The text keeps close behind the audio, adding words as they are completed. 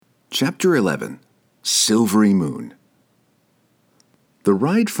Chapter 11 Silvery Moon. The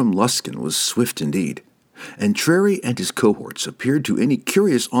ride from Luskan was swift indeed, and Trary and his cohorts appeared to any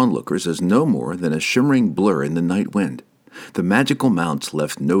curious onlookers as no more than a shimmering blur in the night wind. The magical mounts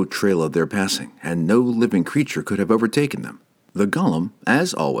left no trail of their passing, and no living creature could have overtaken them. The golem,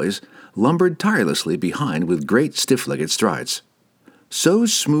 as always, lumbered tirelessly behind with great stiff-legged strides. So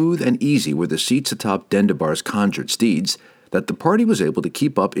smooth and easy were the seats atop Dendabar's conjured steeds that the party was able to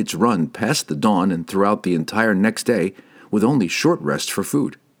keep up its run past the dawn and throughout the entire next day with only short rests for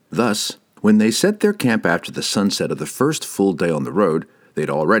food. Thus, when they set their camp after the sunset of the first full day on the road, they'd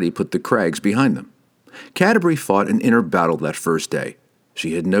already put the crags behind them. Canterbury fought an inner battle that first day.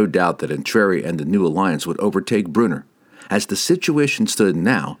 She had no doubt that Entreri and the new alliance would overtake Brunner. As the situation stood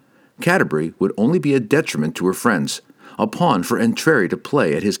now, Canterbury would only be a detriment to her friends, a pawn for Entreri to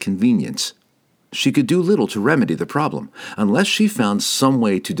play at his convenience. She could do little to remedy the problem, unless she found some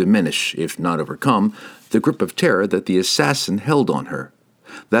way to diminish, if not overcome, the grip of terror that the assassin held on her.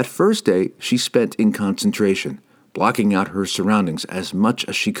 That first day she spent in concentration, blocking out her surroundings as much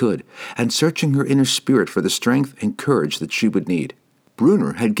as she could, and searching her inner spirit for the strength and courage that she would need.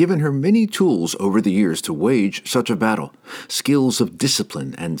 Brunner had given her many tools over the years to wage such a battle, skills of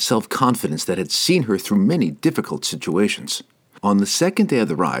discipline and self-confidence that had seen her through many difficult situations. On the second day of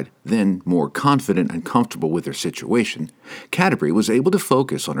the ride, then more confident and comfortable with her situation, Canterbury was able to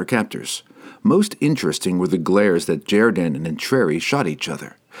focus on her captors. Most interesting were the glares that Jerdan and Entreri shot each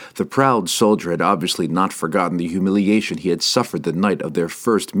other. The proud soldier had obviously not forgotten the humiliation he had suffered the night of their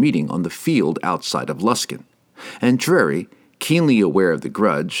first meeting on the field outside of Luskan. Entreri, keenly aware of the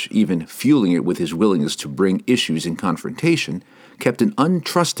grudge, even fueling it with his willingness to bring issues in confrontation, kept an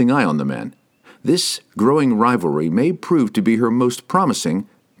untrusting eye on the man. This growing rivalry may prove to be her most promising,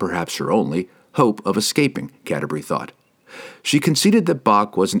 perhaps her only, hope of escaping, Canterbury thought. She conceded that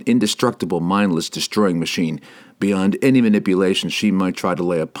Bach was an indestructible, mindless, destroying machine, beyond any manipulation she might try to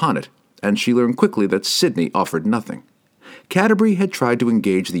lay upon it, and she learned quickly that Sidney offered nothing. Canterbury had tried to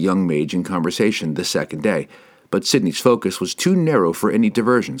engage the young mage in conversation the second day, but Sidney's focus was too narrow for any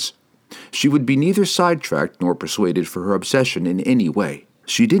diversions. She would be neither sidetracked nor persuaded for her obsession in any way.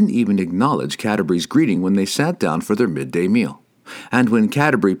 She didn't even acknowledge Canterbury's greeting when they sat down for their midday meal. And when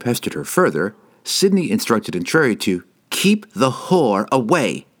Canterbury pestered her further, Sidney instructed Entreri to keep the whore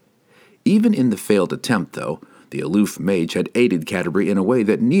away. Even in the failed attempt, though, the aloof mage had aided Canterbury in a way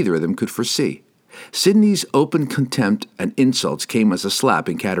that neither of them could foresee. Sidney's open contempt and insults came as a slap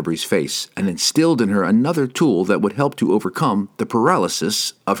in Canterbury's face and instilled in her another tool that would help to overcome the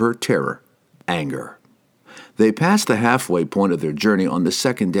paralysis of her terror: anger. They passed the halfway point of their journey on the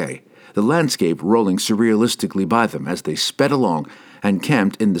second day, the landscape rolling surrealistically by them as they sped along and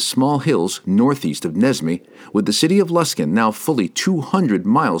camped in the small hills northeast of Nesme, with the city of Luskan now fully 200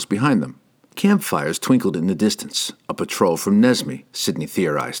 miles behind them. Campfires twinkled in the distance, a patrol from Nesme, Sidney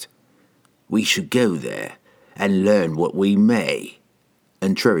theorized. "We should go there and learn what we may,"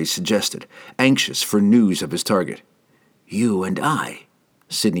 Entreri suggested, anxious for news of his target. "You and I,"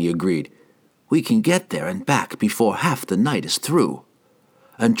 Sidney agreed. "We can get there and back before half the night is through."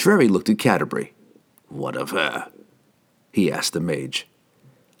 Entreri looked at Canterbury. "What of her?" he asked the mage.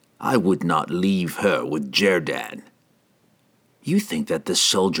 "I would not leave her with Jerdan." "You think that the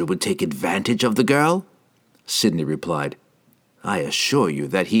soldier would take advantage of the girl?" Sidney replied. "I assure you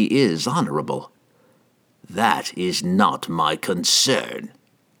that he is honorable." "That is not my concern,"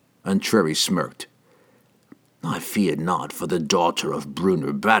 Entreri smirked. "I fear not for the daughter of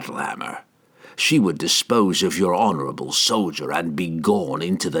Brunner Battlehammer. She would dispose of your honorable soldier and be gone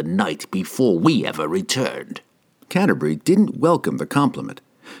into the night before we ever returned." Canterbury didn't welcome the compliment.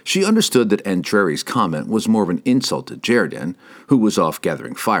 She understood that Entreri's comment was more of an insult to Jerdan, who was off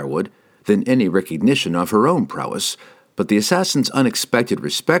gathering firewood, than any recognition of her own prowess, but the assassin's unexpected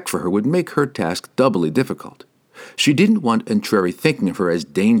respect for her would make her task doubly difficult. She didn't want Entreri thinking of her as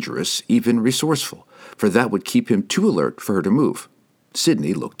dangerous, even resourceful, for that would keep him too alert for her to move.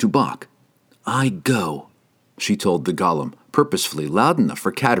 Sidney looked to Bach. "I go," she told the golem, purposefully loud enough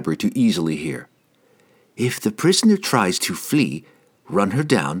for Canterbury to easily hear. "If the prisoner tries to flee, run her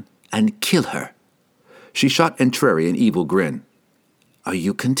down and kill her." She shot Entreri an evil grin. "Are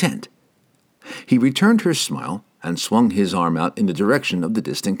you content?" He returned her smile and swung his arm out in the direction of the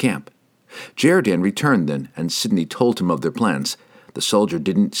distant camp. Jerdan returned then, and Sidney told him of their plans. The soldier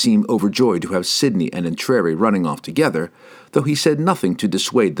didn't seem overjoyed to have Sidney and Entreri running off together, though he said nothing to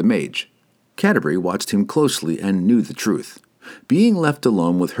dissuade the mage. Canterbury watched him closely and knew the truth. Being left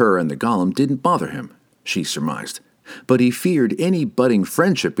alone with her and the golem didn't bother him, she surmised, but he feared any budding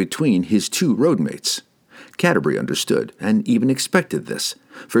friendship between his two roadmates. Canterbury understood, and even expected this,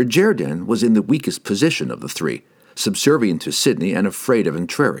 for Jerdan was in the weakest position of the three, subservient to Sidney and afraid of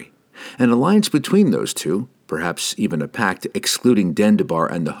Entreri. An alliance between those two, perhaps even a pact excluding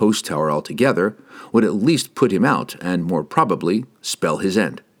Dendabar and the host tower altogether, would at least put him out and, more probably, spell his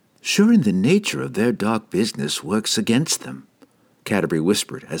end. "Sure in the nature of their dark business works against them," Canterbury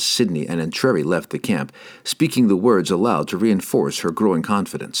whispered as Sidney and Entreri left the camp, speaking the words aloud to reinforce her growing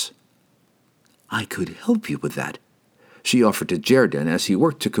confidence. "I could help you with that," she offered to Jerdan as he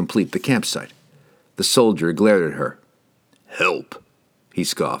worked to complete the campsite. The soldier glared at her. "Help," he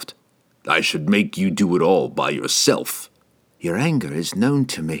scoffed. "I should make you do it all by yourself." "Your anger is known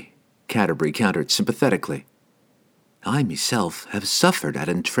to me," Canterbury countered sympathetically. "I myself have suffered at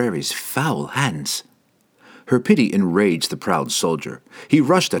Entreri's foul hands." Her pity enraged the proud soldier. He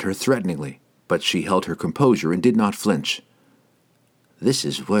rushed at her threateningly, but she held her composure and did not flinch. "This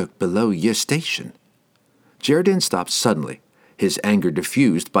is work below your station." Jerdan stopped suddenly, his anger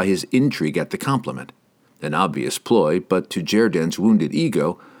diffused by his intrigue at the compliment. An obvious ploy, but to Jerdan's wounded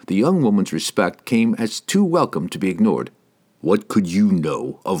ego, the young woman's respect came as too welcome to be ignored. "What could you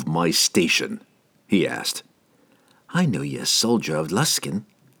know of my station?" he asked. "I know you're a soldier of Luskan,"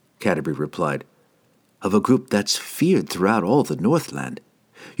 Canterbury replied, "of a group that's feared throughout all the Northland.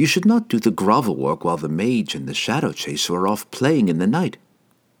 You should not do the grovel work while the mage and the shadow chaser are off playing in the night."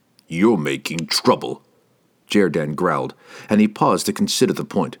 "You're making trouble," Jerdan growled, and he paused to consider the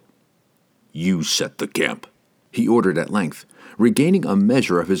point. "You set the camp," he ordered at length, regaining a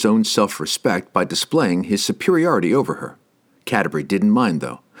measure of his own self-respect by displaying his superiority over her. Canterbury didn't mind,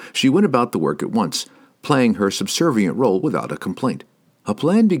 though. She went about the work at once, playing her subservient role without a complaint. A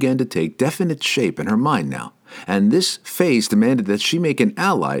plan began to take definite shape in her mind now, and this phase demanded that she make an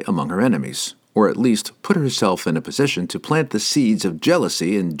ally among her enemies, or at least put herself in a position to plant the seeds of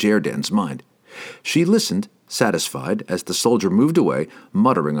jealousy in Jerdan's mind. She listened, satisfied, as the soldier moved away,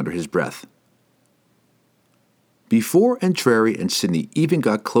 muttering under his breath. Before Entreri and Sidney even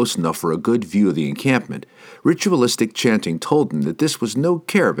got close enough for a good view of the encampment, ritualistic chanting told them that this was no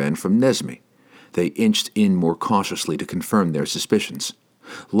caravan from Nesme. They inched in more cautiously to confirm their suspicions.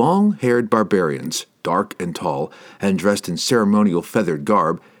 Long-haired barbarians, dark and tall, and dressed in ceremonial feathered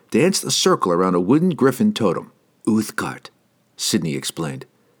garb, danced a circle around a wooden griffin totem. "Uthgard," Sidney explained.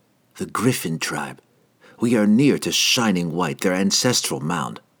 "The Griffin tribe. We are near to Shining White, their ancestral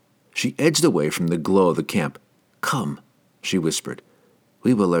mound." She edged away from the glow of the camp. "Come," she whispered.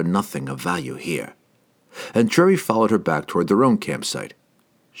 "We will learn nothing of value here." Entreri followed her back toward their own campsite.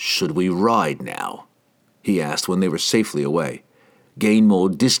 "Should we ride now?" he asked when they were safely away. "Gain more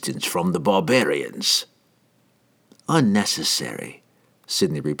distance from the barbarians." "Unnecessary,"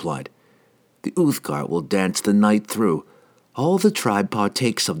 Sidney replied. "The Uthgard will dance the night through. All the tribe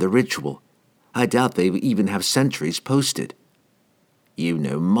partakes of the ritual. I doubt they even have sentries posted." "You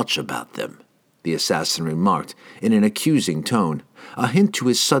know much about them," the assassin remarked in an accusing tone, a hint to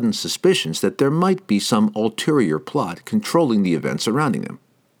his sudden suspicions that there might be some ulterior plot controlling the events surrounding them.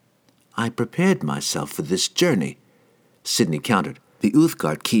 "I prepared myself for this journey," Sidney countered. "The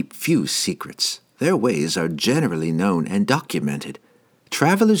Uthgard keep few secrets. Their ways are generally known and documented.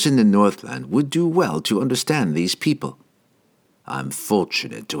 Travelers in the Northland would do well to understand these people." "I'm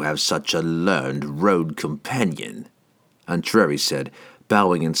fortunate to have such a learned road companion," Entreri said,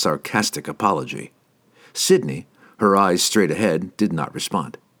 bowing in sarcastic apology. Sidney, her eyes straight ahead, did not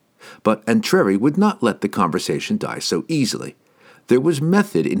respond. But Entreri would not let the conversation die so easily. There was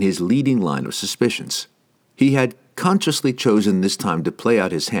method in his leading line of suspicions. He had consciously chosen this time to play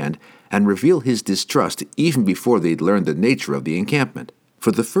out his hand and reveal his distrust even before they'd learned the nature of the encampment.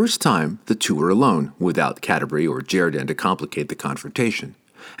 For the first time, the two were alone, without Canterbury or Jerdan to complicate the confrontation,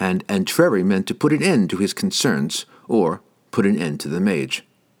 and Entreri meant to put an end to his concerns, or put an end to the mage.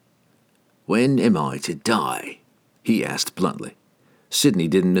 "When am I to die?" he asked bluntly. Sidney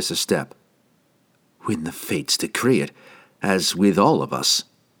didn't miss a step. "When the fates decree it, as with all of us."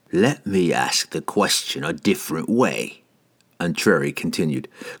 "Let me ask the question a different way," Entreri continued,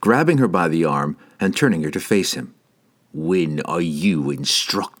 grabbing her by the arm and turning her to face him. "When are you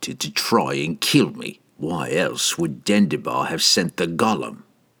instructed to try and kill me? Why else would Dendabar have sent the golem?"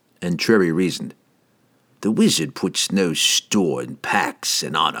 Entreri reasoned. "The wizard puts no store in pacts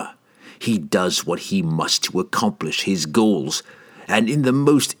and honor. He does what he must to accomplish his goals, and in the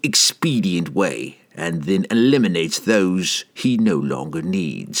most expedient way, and then eliminates those he no longer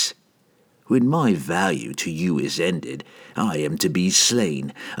needs. When my value to you is ended, I am to be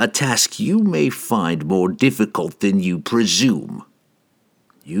slain, a task you may find more difficult than you presume."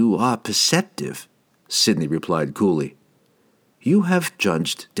 "You are perceptive," Sidney replied coolly. "You have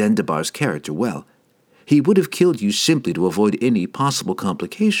judged Dendabar's character well. He would have killed you simply to avoid any possible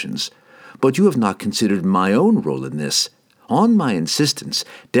complications. But you have not considered my own role in this. On my insistence,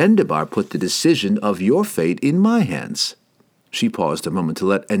 Dendabar put the decision of your fate in my hands." She paused a moment to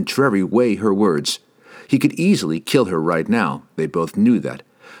let Entreri weigh her words. He could easily kill her right now, they both knew that,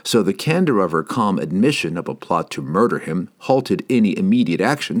 so the candor of her calm admission of a plot to murder him halted any immediate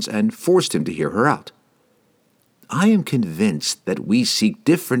actions and forced him to hear her out. "I am convinced that we seek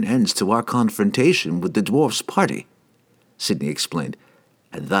different ends to our confrontation with the dwarf's party," Sydney explained,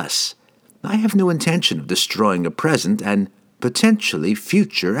 "and thus I have no intention of destroying a present and potentially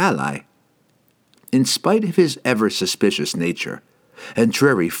future ally." In spite of his ever-suspicious nature,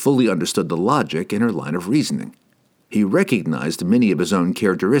 Entreri fully understood the logic in her line of reasoning. He recognized many of his own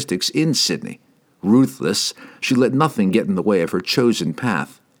characteristics in Sydney. Ruthless, she let nothing get in the way of her chosen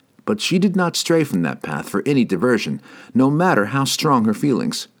path. But she did not stray from that path for any diversion, no matter how strong her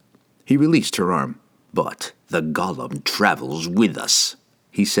feelings. He released her arm. "But the golem travels with us,"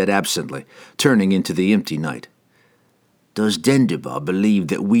 he said absently, turning into the empty night. "Does Dendabar believe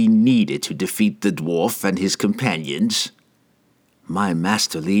that we need it to defeat the dwarf and his companions?" "My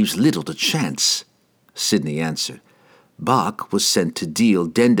master leaves little to chance," Sydney answered. "Bach was sent to deal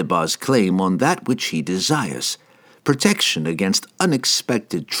Dendabar's claim on that which he desires, protection against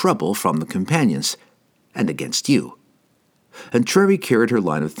unexpected trouble from the companions, and against you." And Entreri carried her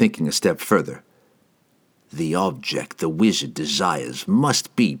line of thinking a step further. "The object the wizard desires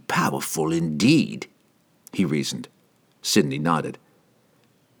must be powerful indeed," he reasoned. Sydney nodded.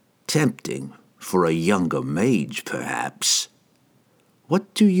 "Tempting for a younger mage, perhaps."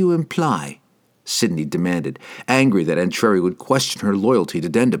 "What do you imply?" Sydney demanded, angry that Entreri would question her loyalty to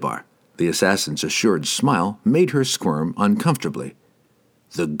Dendabar. The assassin's assured smile made her squirm uncomfortably.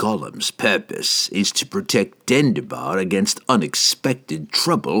 "The golem's purpose is to protect Dendabar against unexpected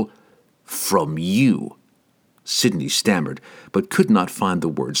trouble from you." Sydney stammered, but could not find the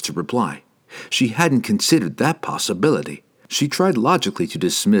words to reply. She hadn't considered that possibility. She tried logically to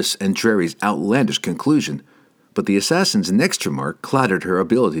dismiss Entreri's outlandish conclusion, but the assassin's next remark clouded her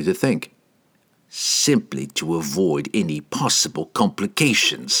ability to think. "Simply to avoid any possible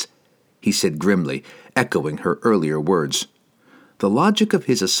complications," he said grimly, echoing her earlier words. The logic of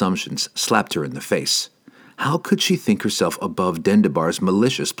his assumptions slapped her in the face. How could she think herself above Dendabar's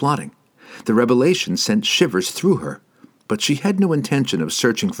malicious plotting? The revelation sent shivers through her, but she had no intention of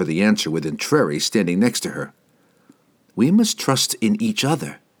searching for the answer with Entreri standing next to her. "We must trust in each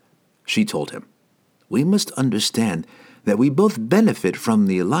other," she told him. "We must understand that we both benefit from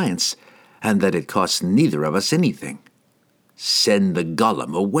the alliance and that it costs neither of us anything." "Send the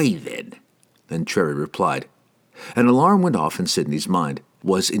golem away, then," Entreri replied. An alarm went off in Sydney's mind.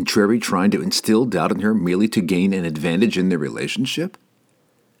 Was Entreri trying to instill doubt in her merely to gain an advantage in their relationship?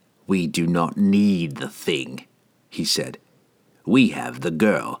 "We do not need the thing," he said. "We have the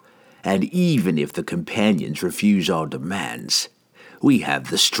girl, and even if the companions refuse our demands, we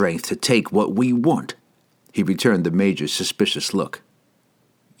have the strength to take what we want." He returned the major's suspicious look.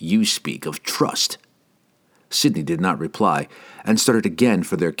 "You speak of trust." Sydney did not reply, and started again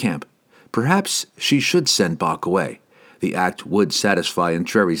for their camp. Perhaps she should send Bach away. The act would satisfy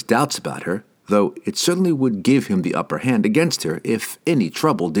Entreri's doubts about her, though it certainly would give him the upper hand against her if any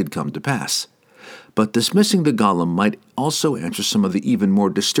trouble did come to pass. But dismissing the golem might also answer some of the even more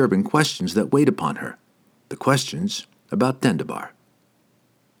disturbing questions that weighed upon her. The questions about Dendabar.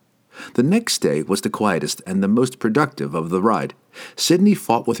 The next day was the quietest and the most productive of the ride. Sydney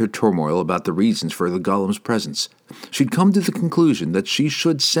fought with her turmoil about the reasons for the golem's presence. She'd come to the conclusion that she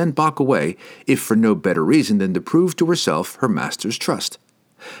should send Bach away, if for no better reason than to prove to herself her master's trust.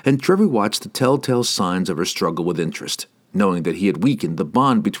 And Entreri watched the telltale signs of her struggle with interest, knowing that he had weakened the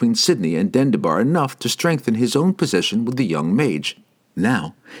bond between Sydney and Dendabar enough to strengthen his own position with the young mage.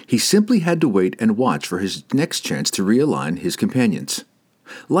 Now, he simply had to wait and watch for his next chance to realign his companions.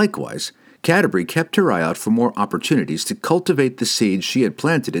 Likewise, Canterbury kept her eye out for more opportunities to cultivate the seeds she had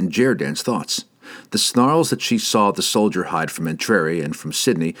planted in Jerdan's thoughts. The snarls that she saw the soldier hide from Entreri and from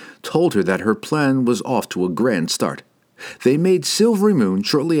Sydney told her that her plan was off to a grand start. They made Silvery Moon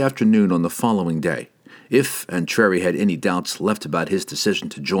shortly after noon on the following day. If Entreri had any doubts left about his decision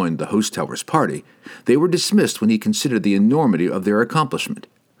to join the Host Tower's party, they were dismissed when he considered the enormity of their accomplishment.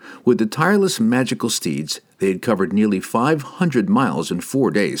 With the tireless magical steeds, they had covered nearly 500 miles in 4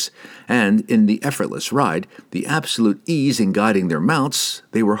 days, and in the effortless ride, the absolute ease in guiding their mounts,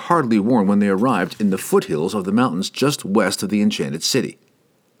 they were hardly worn when they arrived in the foothills of the mountains just west of the enchanted city.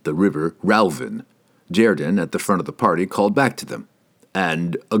 The river Ralvin. Jerdan, at the front of the party, called back to them.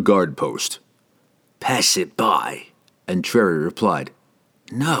 "And a guard post." "Pass it by," Entreri replied.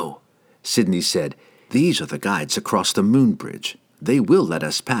 "No," Sydney said. These are the guides across the moon bridge. They will let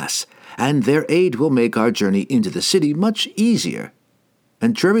us pass, and their aid will make our journey into the city much easier."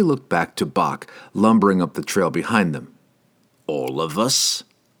 And Treri looked back to Bach, lumbering up the trail behind them. "All of us?"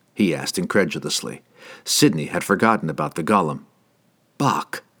 he asked incredulously. Sidney had forgotten about the golem.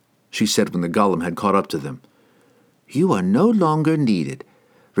 "Bach," she said when the golem had caught up to them, "you are no longer needed.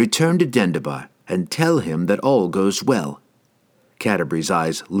 Return to Dendabar and tell him that all goes well." Canterbury's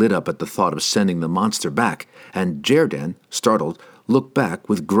eyes lit up at the thought of sending the monster back, and Jerdan, startled, looked back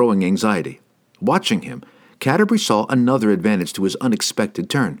with growing anxiety. Watching him, Canterbury saw another advantage to his unexpected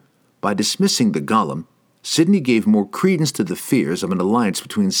turn. By dismissing the golem, Sidney gave more credence to the fears of an alliance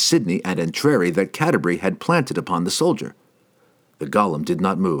between Sidney and Entreri that Canterbury had planted upon the soldier. The golem did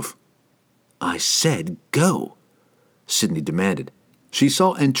not move. "I said go," Sidney demanded. She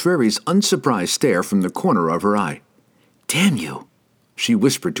saw Entreri's unsurprised stare from the corner of her eye. "Damn you," she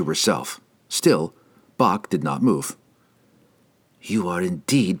whispered to herself. Still, Bach did not move. "You are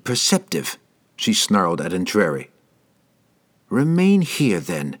indeed perceptive," she snarled at Entreri. "Remain here,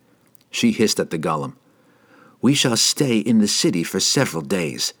 then," she hissed at the golem. "We shall stay in the city for several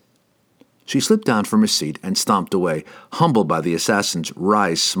days." She slipped down from her seat and stomped away, humbled by the assassin's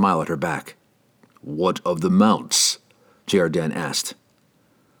wry smile at her back. "What of the mounts?" Jerdan asked.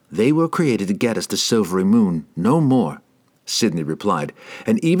 "They were created to get us to Silvery Moon, no more," Sidney replied,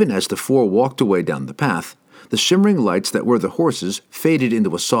 and even as the four walked away down the path, the shimmering lights that were the horses faded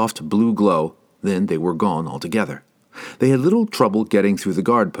into a soft blue glow, then they were gone altogether. They had little trouble getting through the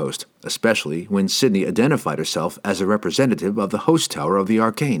guard post, especially when Sidney identified herself as a representative of the host tower of the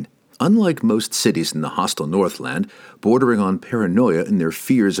Arcane. Unlike most cities in the hostile Northland, bordering on paranoia in their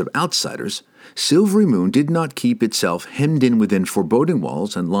fears of outsiders, Silvery Moon did not keep itself hemmed in within foreboding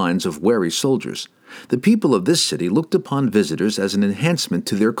walls and lines of wary soldiers. The people of this city looked upon visitors as an enhancement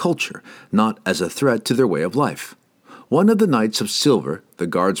to their culture, not as a threat to their way of life. One of the Knights of Silver, the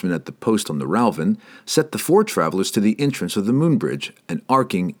guardsman at the post on the Ralvin, set the four travelers to the entrance of the moon bridge, an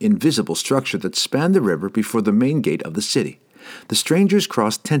arcing, invisible structure that spanned the river before the main gate of the city. The strangers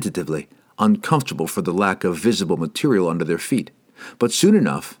crossed tentatively, uncomfortable for the lack of visible material under their feet. But soon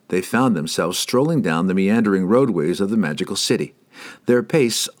enough, they found themselves strolling down the meandering roadways of the magical city. Their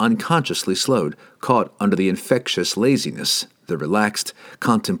pace unconsciously slowed, caught under the infectious laziness, the relaxed,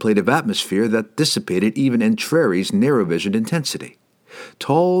 contemplative atmosphere that dissipated even Entreri's narrow-visioned intensity.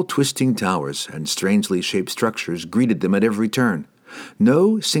 Tall, twisting towers and strangely shaped structures greeted them at every turn.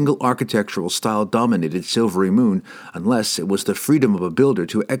 No single architectural style dominated Silvery Moon unless it was the freedom of a builder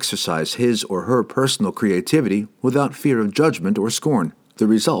to exercise his or her personal creativity without fear of judgment or scorn. The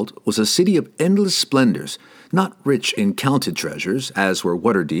result was a city of endless splendors, not rich in counted treasures, as were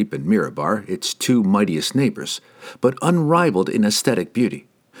Waterdeep and Mirabar, its two mightiest neighbors, but unrivaled in aesthetic beauty.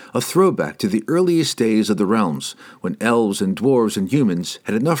 A throwback to the earliest days of the realms, when elves and dwarves and humans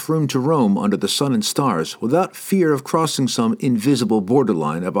had enough room to roam under the sun and stars without fear of crossing some invisible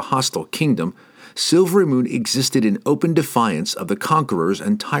borderline of a hostile kingdom. Silvery Moon existed in open defiance of the conquerors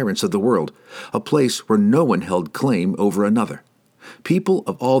and tyrants of the world, a place where no one held claim over another. People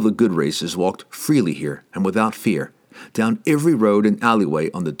of all the good races walked freely here and without fear, down every road and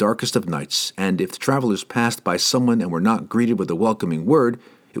alleyway on the darkest of nights, and if the travelers passed by someone and were not greeted with a welcoming word,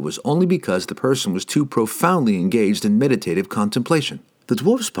 it was only because the person was too profoundly engaged in meditative contemplation. "The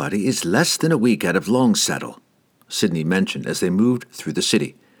dwarf's party is less than a week out of Longsaddle," Sidney mentioned as they moved through the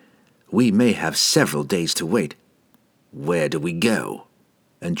city. "We may have several days to wait." "Where do we go?"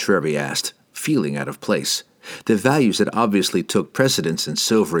 Entreri asked, feeling out of place. The values that obviously took precedence in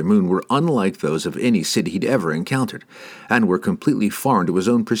Silvery Moon were unlike those of any city he'd ever encountered, and were completely foreign to his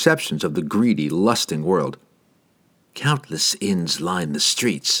own perceptions of the greedy, lusting world. "Countless inns line the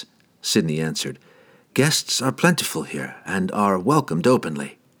streets," Sidney answered. "Guests are plentiful here, and are welcomed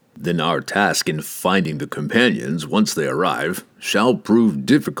openly." "Then our task in finding the companions, once they arrive, shall prove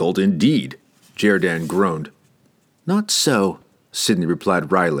difficult indeed," Jerdan groaned. "Not so," Sidney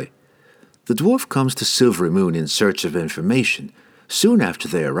replied wryly. "The dwarf comes to Silvery Moon in search of information. Soon after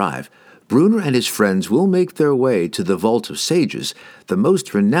they arrive, Bruner and his friends will make their way to the Vault of Sages, the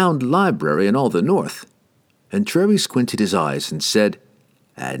most renowned library in all the North." And Entreri squinted his eyes and said,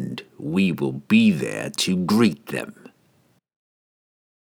 "And we will be there to greet them."